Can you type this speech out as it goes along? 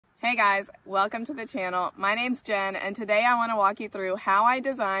Hey guys, welcome to the channel. My name's Jen and today I want to walk you through how I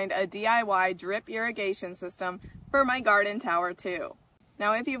designed a DIY drip irrigation system for my garden tower 2.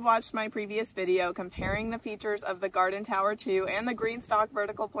 Now if you've watched my previous video comparing the features of the garden tower 2 and the green stock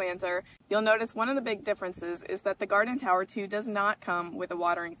vertical planter, you'll notice one of the big differences is that the garden tower 2 does not come with a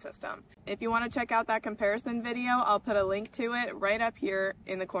watering system. If you want to check out that comparison video, I'll put a link to it right up here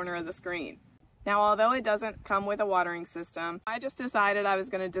in the corner of the screen. Now, although it doesn't come with a watering system, I just decided I was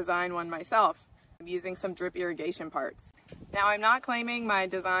going to design one myself using some drip irrigation parts. Now, I'm not claiming my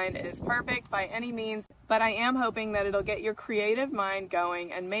design is perfect by any means, but I am hoping that it'll get your creative mind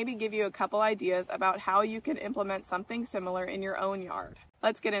going and maybe give you a couple ideas about how you can implement something similar in your own yard.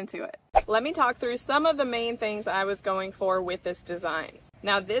 Let's get into it. Let me talk through some of the main things I was going for with this design.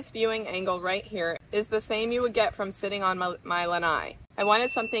 Now, this viewing angle right here is the same you would get from sitting on my lanai. I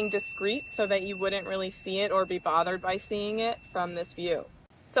wanted something discreet so that you wouldn't really see it or be bothered by seeing it from this view.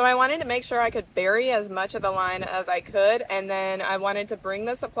 So I wanted to make sure I could bury as much of the line as I could, and then I wanted to bring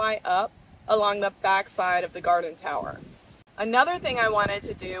the supply up along the back side of the garden tower. Another thing I wanted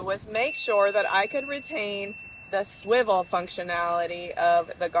to do was make sure that I could retain the swivel functionality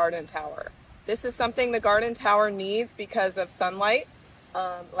of the garden tower. This is something the garden tower needs because of sunlight.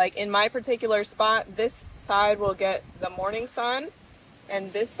 Like in my particular spot, this side will get the morning sun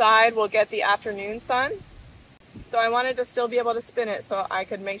and this side will get the afternoon sun. So I wanted to still be able to spin it so I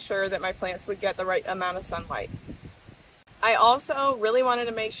could make sure that my plants would get the right amount of sunlight. I also really wanted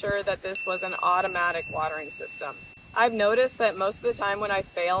to make sure that this was an automatic watering system. I've noticed that most of the time when I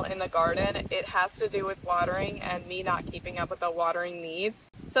fail in the garden, it has to do with watering and me not keeping up with the watering needs.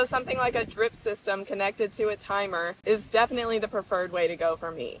 So something like a drip system connected to a timer is definitely the preferred way to go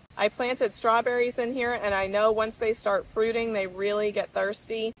for me. I planted strawberries in here and I know once they start fruiting, they really get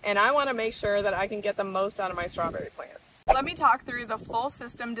thirsty, and I want to make sure that I can get the most out of my strawberry plants. Let me talk through the full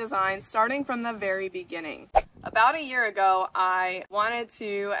system design starting from the very beginning. About a year ago, I wanted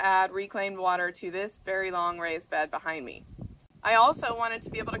to add reclaimed water to this very long raised bed behind me. I also wanted to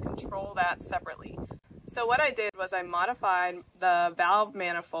be able to control that separately. So what I did was I modified the valve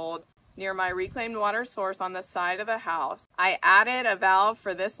manifold near my reclaimed water source on the side of the house. I added a valve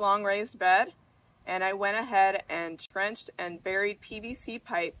for this long raised bed, and I went ahead and trenched and buried PVC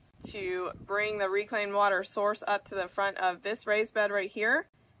pipe to bring the reclaimed water source up to the front of this raised bed right here.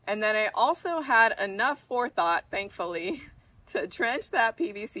 And then I also had enough forethought, thankfully, to trench that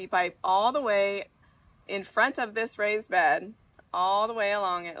PVC pipe all the way in front of this raised bed, all the way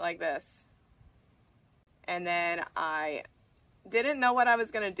along it like this. And then I didn't know what I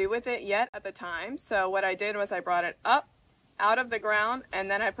was going to do with it yet at the time. So what I did was I brought it up out of the ground, and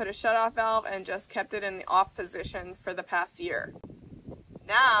then I put a shutoff valve and just kept it in the off position for the past year.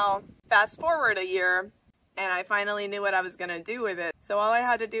 Now, fast forward a year, and I finally knew what I was going to do with it. So all I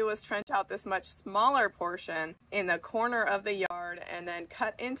had to do was trench out this much smaller portion in the corner of the yard and then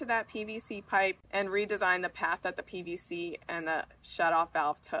cut into that PVC pipe and redesign the path that the PVC and the shutoff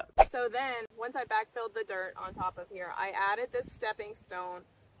valve took. So then, once I backfilled the dirt on top of here, I added this stepping stone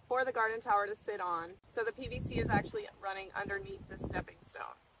for the garden tower to sit on. So the PVC is actually running underneath the stepping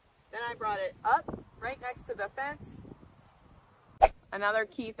stone. Then I brought it up right next to the fence. Another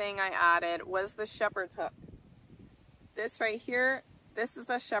key thing I added was the shepherd's hook. This right here, this is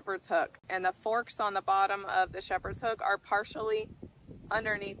the shepherd's hook, and the forks on the bottom of the shepherd's hook are partially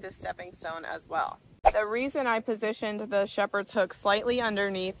underneath the stepping stone as well. The reason I positioned the shepherd's hook slightly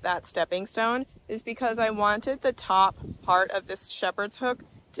underneath that stepping stone is because I wanted the top part of this shepherd's hook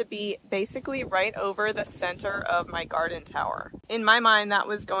to be basically right over the center of my garden tower. In my mind, that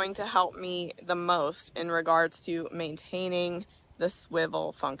was going to help me the most in regards to maintaining the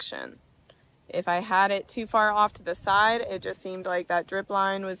swivel function. If I had it too far off to the side, it just seemed like that drip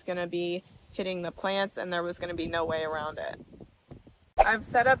line was going to be hitting the plants and there was going to be no way around it. I've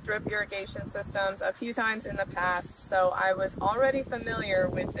set up drip irrigation systems a few times in the past, so I was already familiar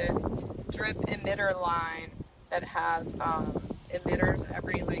with this drip emitter line that has emitters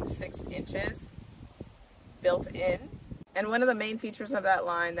every like 6 inches built in. And one of the main features of that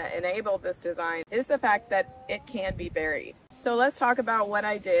line that enabled this design is the fact that it can be buried. So let's talk about what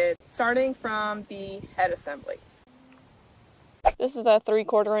I did, starting from the head assembly. This is a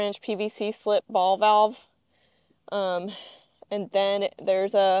 3/4 inch PVC slip ball valve. And then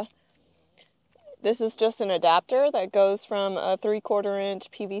this is just an adapter that goes from a 3/4 inch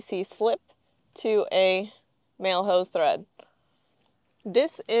PVC slip to a male hose thread.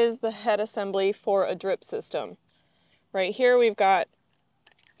 This is the head assembly for a drip system. Right here we've got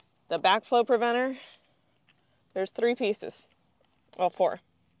the backflow preventer. There's 3 pieces, well 4.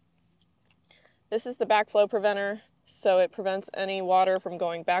 This is the backflow preventer so it prevents any water from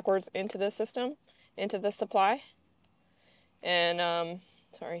going backwards into the system, into the supply. And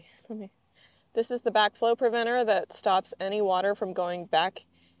this is the backflow preventer that stops any water from going back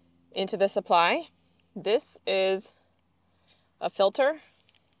into the supply. This is a filter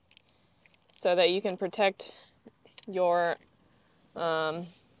so that you can protect your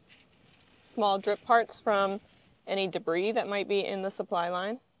small drip parts from any debris that might be in the supply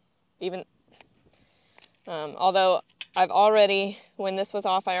line. Although when this was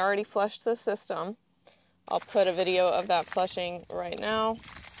off, I already flushed the system. I'll put a video of that flushing right now.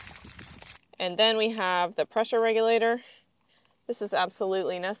 And then we have the pressure regulator. This is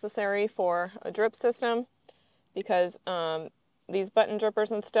absolutely necessary for a drip system because these button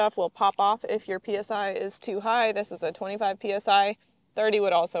drippers and stuff will pop off if your PSI is too high. This is a 25 PSI, 30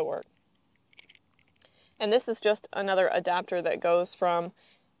 would also work. And this is just another adapter that goes from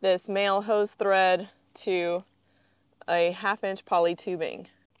this male hose thread to a 1/2-inch poly tubing.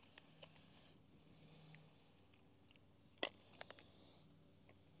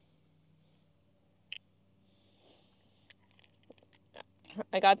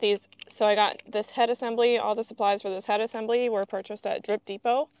 I got these, so I got this head assembly. All the supplies for this head assembly were purchased at Drip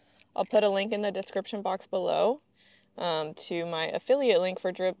Depot. I'll put a link in the description box below to my affiliate link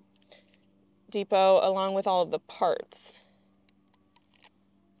for Drip Depot, along with all of the parts.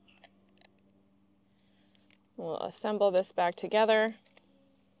 We'll assemble this back together.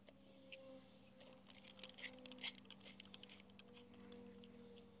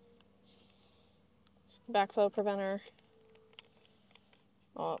 It's the backflow preventer.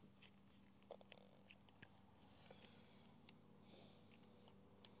 Oh.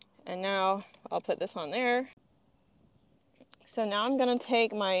 And now I'll put this on there. So now I'm going to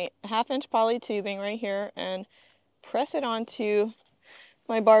take my 1/2-inch poly tubing right here and press it onto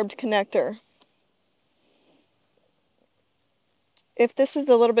my barbed connector. If this is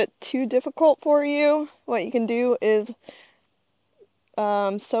a little bit too difficult for you, what you can do is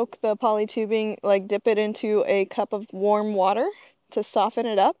soak the poly tubing, like dip it into a cup of warm water to soften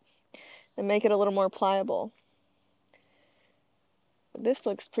it up and make it a little more pliable. This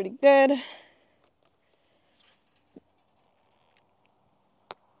looks pretty good.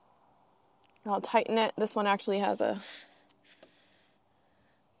 I'll tighten it. This one actually has I'll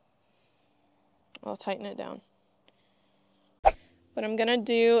tighten it down. What I'm gonna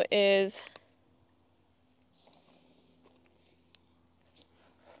do is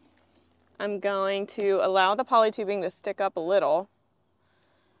I'm going to allow the poly tubing to stick up a little,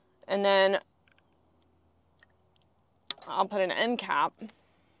 and then I'll put an end cap.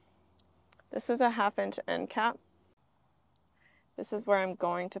 This is a 1/2-inch end cap. This is where I'm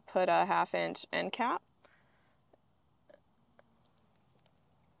going to put a 1/2-inch end cap.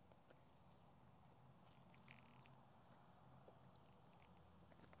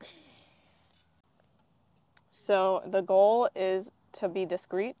 So the goal is to be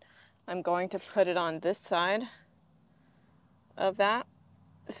discreet. I'm going to put it on this side of that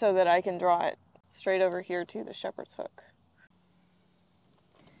so that I can draw it straight over here to the shepherd's hook.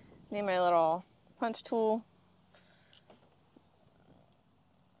 Need my little punch tool.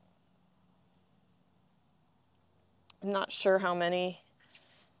 I'm not sure how many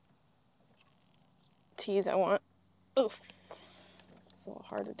T's I want. Oof. It's a little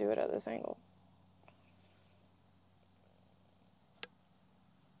hard to do it at this angle.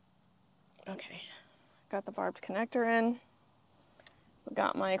 Okay, got the barbed connector in.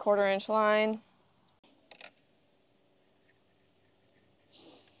 Got my 1/4-inch line.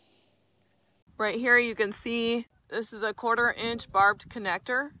 Right here you can see this is a 1/4-inch barbed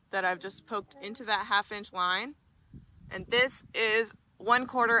connector that I've just poked into that 1/2-inch line. And this is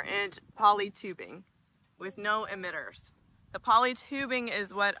 1/4-inch poly tubing with no emitters. The poly tubing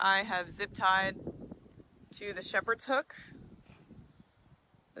is what I have zip tied to the shepherd's hook.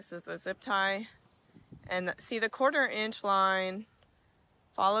 This is the zip tie. And see, the 1/4-inch line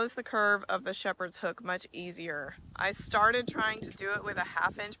follows the curve of the shepherd's hook much easier. I started trying to do it with a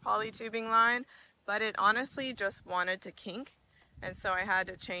 1/2-inch poly tubing line, but it honestly just wanted to kink. And so I had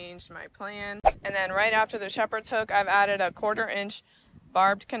to change my plan. And then right after the shepherd's hook, I've added a 1/4-inch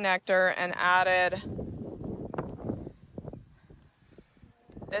barbed connector and added,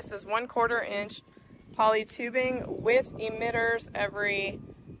 this is 1/4-inch poly tubing with emitters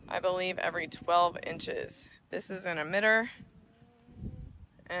I believe every 12 inches. This is an emitter.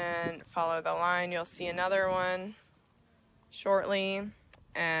 And follow the line, you'll see another one shortly.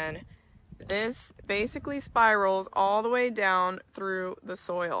 And this basically spirals all the way down through the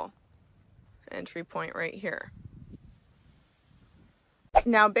soil. Entry point right here.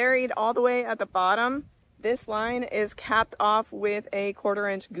 Now buried all the way at the bottom, this line is capped off with a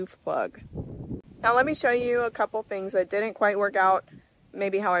 1/4-inch goof plug. Now let me show you a couple things that didn't quite work out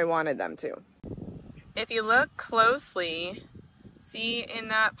maybe how I wanted them to. If you look closely, see in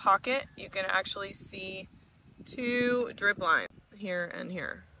that pocket, you can actually see 2 drip lines, here and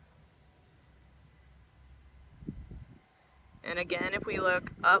here. And again, if we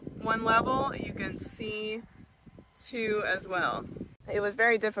look up 1 level, you can see 2 as well. It was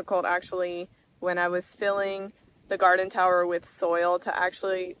very difficult actually when I was filling the garden tower with soil to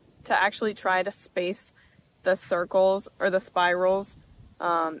actually try to space the circles or the spirals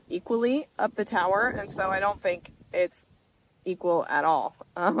equally up the tower, and so I don't think it's equal at all.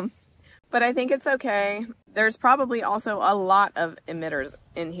 But I think it's okay. There's probably also a lot of emitters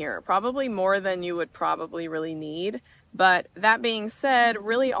in here, probably more than you would probably really need. But that being said,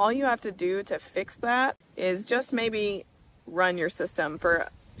 really all you have to do to fix that is just maybe run your system for a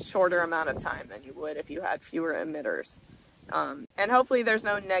shorter amount of time than you would if you had fewer emitters. And hopefully there's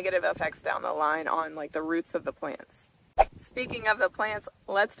no negative effects down the line on like the roots of the plants. Speaking of the plants,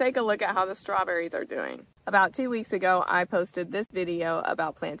 let's take a look at how the strawberries are doing. About 2 weeks ago, I posted this video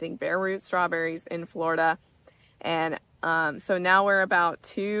about planting bare root strawberries in Florida. And so now we're about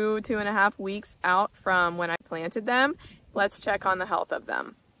 2.5 weeks out from when I planted them. Let's check on the health of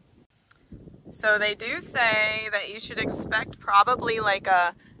them. So they do say that you should expect probably like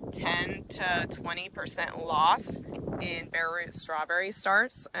a 10 to 20% loss in bare root strawberry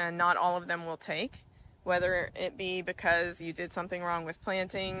starts, and not all of them will take. Whether it be because you did something wrong with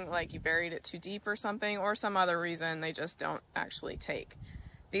planting, like you buried it too deep or something, or some other reason, they just don't actually take.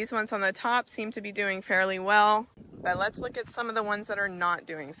 These ones on the top seem to be doing fairly well, but let's look at some of the ones that are not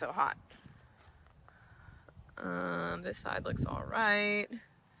doing so hot. This side looks all right.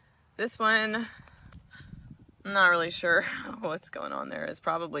 This one, I'm not really sure what's going on there. It's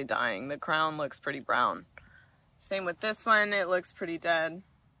probably dying. The crown looks pretty brown. Same with this one, it looks pretty dead.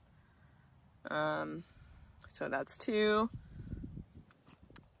 So that's 2,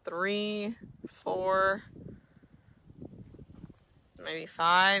 3, 4, maybe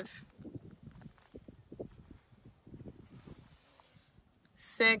 5,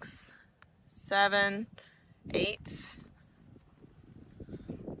 6, 7, 8,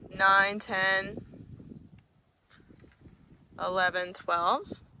 9, 10, 11,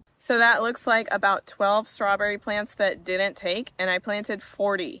 12. So that looks like about 12 strawberry plants that didn't take, and I planted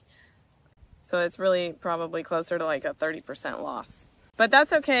 40. So it's really probably closer to like a 30% loss. But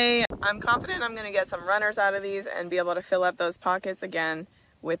that's okay. I'm confident I'm going to get some runners out of these and be able to fill up those pockets again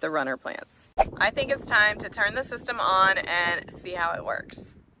with the runner plants. I think it's time to turn the system on and see how it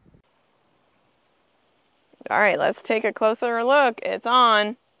works. All right, let's take a closer look. It's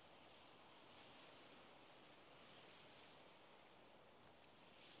on.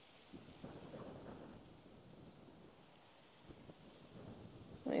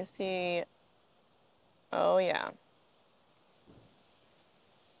 Let me see. Oh yeah.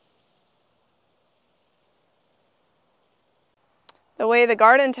 The way the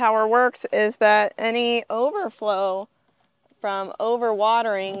garden tower works is that any overflow from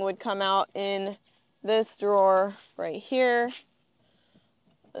overwatering would come out in this drawer right here.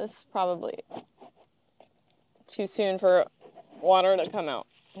 This is probably too soon for water to come out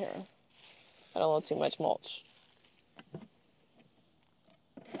here. Got a little too much mulch.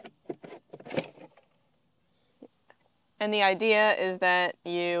 And the idea is that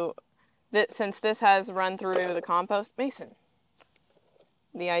since this has run through the compost, Mason.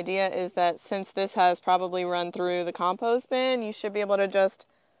 The idea is that since this has probably run through the compost bin, you should be able to just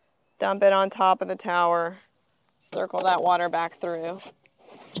dump it on top of the tower, circle that water back through.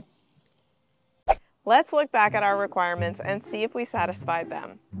 Let's look back at our requirements and see if we satisfied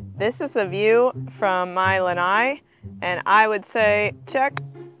them. This is the view from my lanai, and I would say check,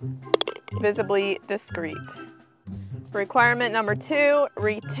 visibly discrete. Requirement number 2,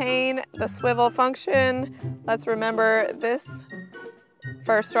 retain the swivel function. Let's remember this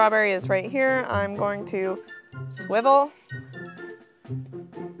first strawberry is right here. I'm going to swivel.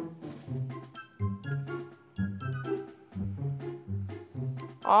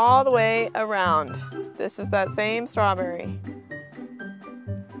 All the way around. This is that same strawberry.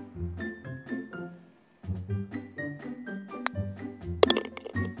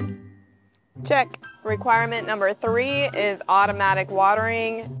 Check. Requirement number 3 is automatic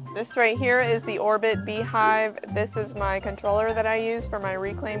watering. This right here is the Orbit beehive. This is my controller that I use for my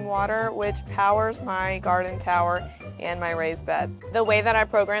reclaimed water, which powers my garden tower and my raised bed. The way that I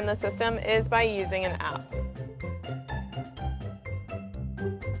program the system is by using an app.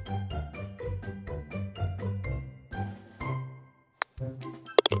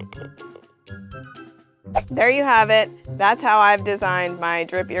 There you have it. That's how I've designed my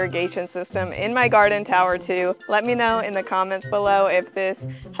drip irrigation system in my garden tower too. Let me know in the comments below if this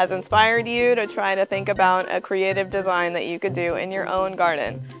has inspired you to try to think about a creative design that you could do in your own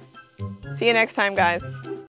garden. See you next time, guys.